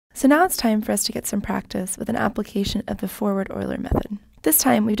So now it's time for us to get some practice with an application of the forward Euler method. This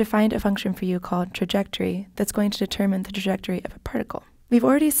time we've defined a function for you called trajectory that's going to determine the trajectory of a particle. We've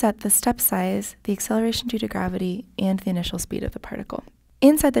already set the step size, the acceleration due to gravity, and the initial speed of the particle.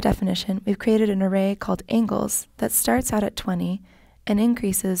 Inside the definition, we've created an array called angles that starts out at 20 and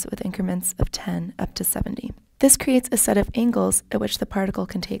increases with increments of 10 up to 70. This creates a set of angles at which the particle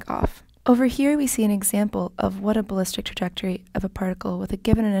can take off. Over here we see an example of what a ballistic trajectory of a particle with a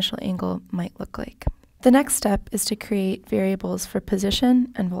given initial angle might look like. The next step is to create variables for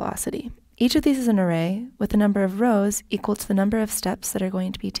position and velocity. Each of these is an array with the number of rows equal to the number of steps that are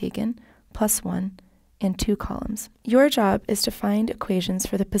going to be taken, plus 1, and 2 columns. Your job is to find equations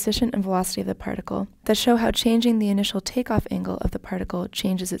for the position and velocity of the particle that show how changing the initial takeoff angle of the particle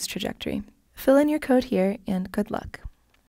changes its trajectory. Fill in your code here, and good luck.